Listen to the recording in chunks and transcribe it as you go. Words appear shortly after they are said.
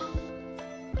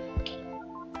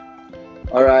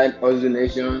All right, Ozu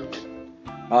Nation.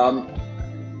 Um,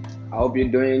 I hope you're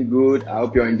doing good. I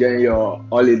hope you're enjoying your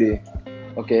holiday.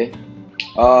 Okay.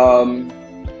 Um,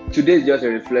 Today is just a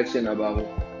reflection about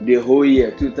the whole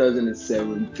year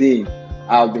 2017.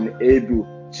 I've been able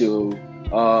to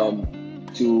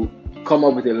come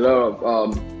up with a lot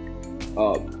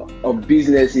of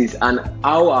businesses and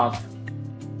how I've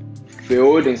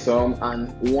failed in some and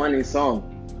won in some.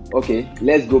 Okay,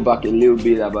 let's go back a little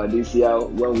bit about this year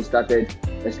when we started,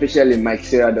 especially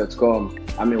MikeSarah.com.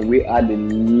 I mean, we had a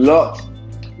lot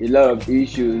of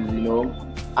issues.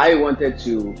 I wanted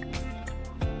to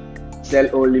sell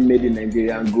only made in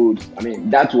Nigerian goods. I mean,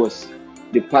 that was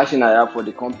the passion I have for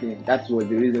the company. That was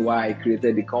the reason why I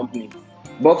created the company.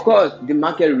 But of course, the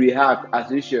market react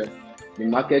as usual. The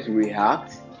market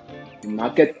react. The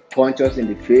market punch us in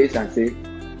the face and say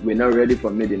we're not ready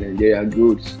for made in Nigeria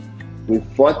goods. We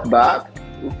fought back.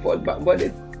 But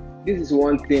this is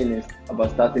one thing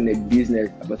about starting a business,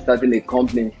 about starting a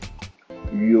company.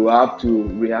 You have to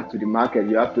react to the market.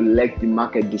 You have to let the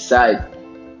market decide.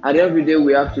 At the end of the day,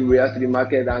 we have to react to the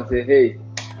market and say, hey,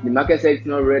 the market says it's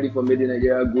not ready for made in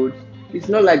Nigeria goods. It's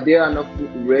not like they are not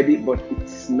ready, but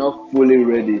it's not fully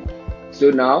ready. So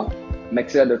now,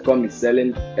 Mexia.com is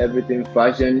selling everything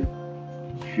fashion.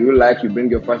 If you like, you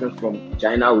bring your fashion from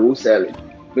China, we'll sell it.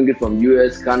 Bring it from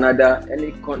US, Canada,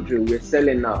 any country, we're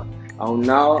selling now. And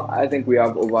now, I think we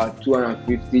have over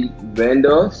 250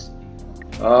 vendors,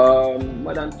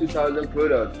 more than 2,000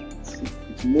 products.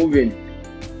 It's moving.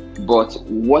 But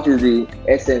what is the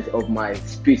essence of my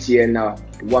speech here now?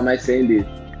 Why am I saying this?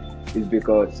 Is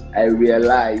because I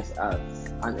realize as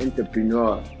an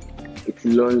entrepreneur, it's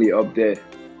lonely up there.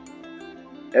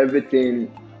 Everything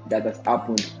that has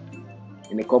happened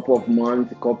in a couple of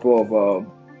months, a couple of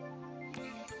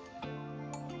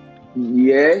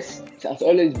years, it has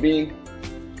always been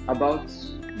about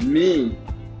me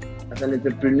as an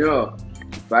entrepreneur.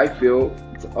 If I fail,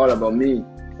 it's all about me.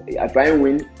 If I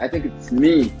win, I think it's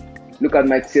me. Look at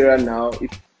my Sarah now.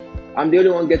 If I'm the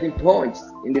only one getting punched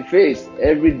in the face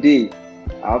every day,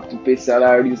 I have to pay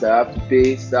salaries, I have to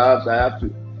pay staffs, I have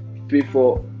to pay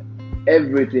for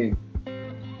everything.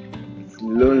 It's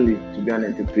lonely to be an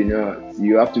entrepreneur.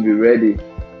 You have to be ready.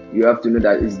 You have to know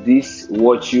that is this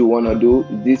what you want to do?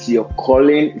 Is this your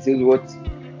calling? Is this what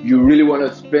you really want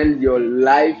to spend your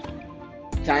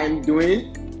lifetime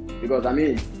doing? Because I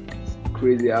mean, it's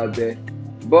crazy out there.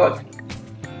 But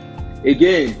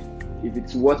again, if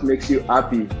it's what makes you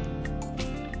happy,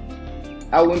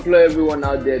 I will implore everyone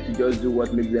out there to just do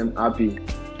what makes them happy.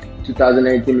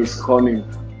 2019 is coming.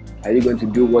 Are you going to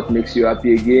do what makes you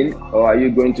happy again? Or are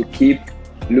you going to keep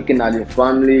looking at your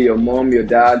family, your mom, your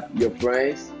dad, your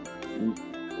friends,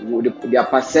 their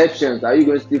perceptions? Are you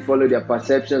going to still follow their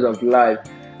perceptions of life?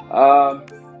 I'm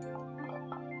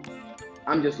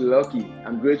just lucky.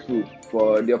 I'm grateful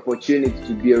for the opportunity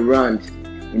to be around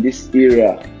in this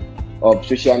era of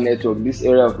social network, this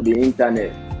era of the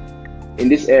internet, in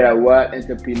this era where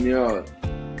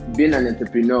being an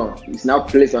entrepreneur is now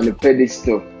placed on a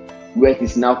pedestal where it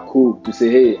is now cool to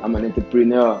say, hey, I'm an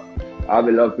entrepreneur. I have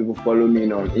a lot of people follow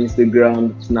me on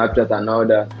Instagram, Snapchat, and all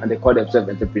that, and they call themselves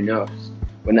entrepreneurs.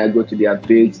 When I go to their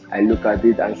page, I look at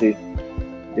it and say,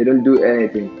 they don't do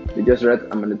anything. They just write,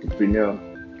 I'm an entrepreneur.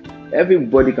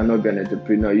 Everybody cannot be an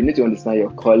entrepreneur. You need to understand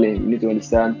your calling. You need to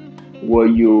understand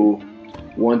what you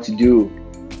want to do.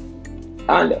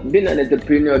 And being an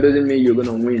entrepreneur doesn't mean you're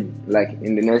gonna win like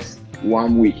in the next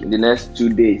 1 week, in the next 2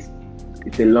 days.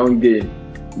 It's a long game.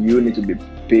 You need to be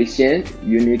patient.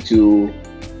 You need to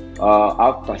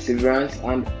have perseverance,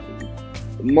 and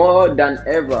more than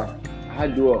ever,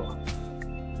 hard work.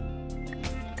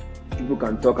 People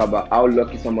can talk about how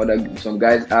lucky some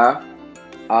guys are,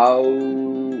 how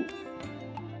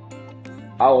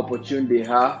opportune they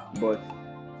are, but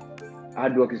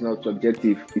hard work is not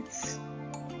subjective.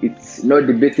 It's not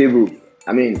debatable.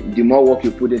 I mean, the more work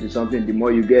you put into something, the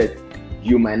more you get.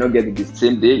 You might not get it the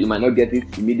same day, you might not get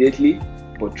it immediately,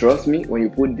 but trust me, when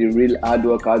you put the real hard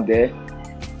work out there,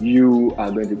 you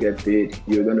are going to get paid.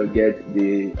 You're going to get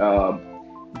the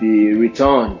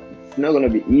return. It's not going to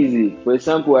be easy. For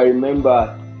example, I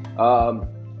remember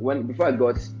before I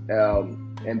got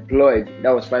employed, that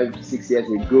was 5 to 6 years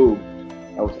ago.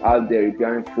 I was out there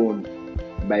repairing phone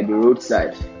by the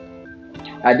roadside.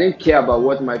 I didn't care about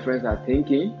what my friends are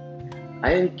thinking.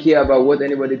 I didn't care about what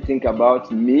anybody think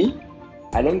about me.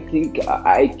 I don't think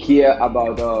I care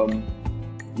about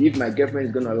if my girlfriend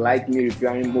is gonna like me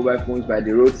repairing mobile phones by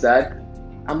the roadside.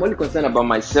 I'm only concerned about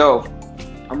myself.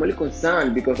 I'm only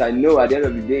concerned because I know at the end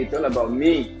of the day it's all about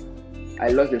me. I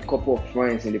lost a couple of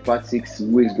friends in the past 6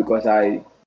 weeks because I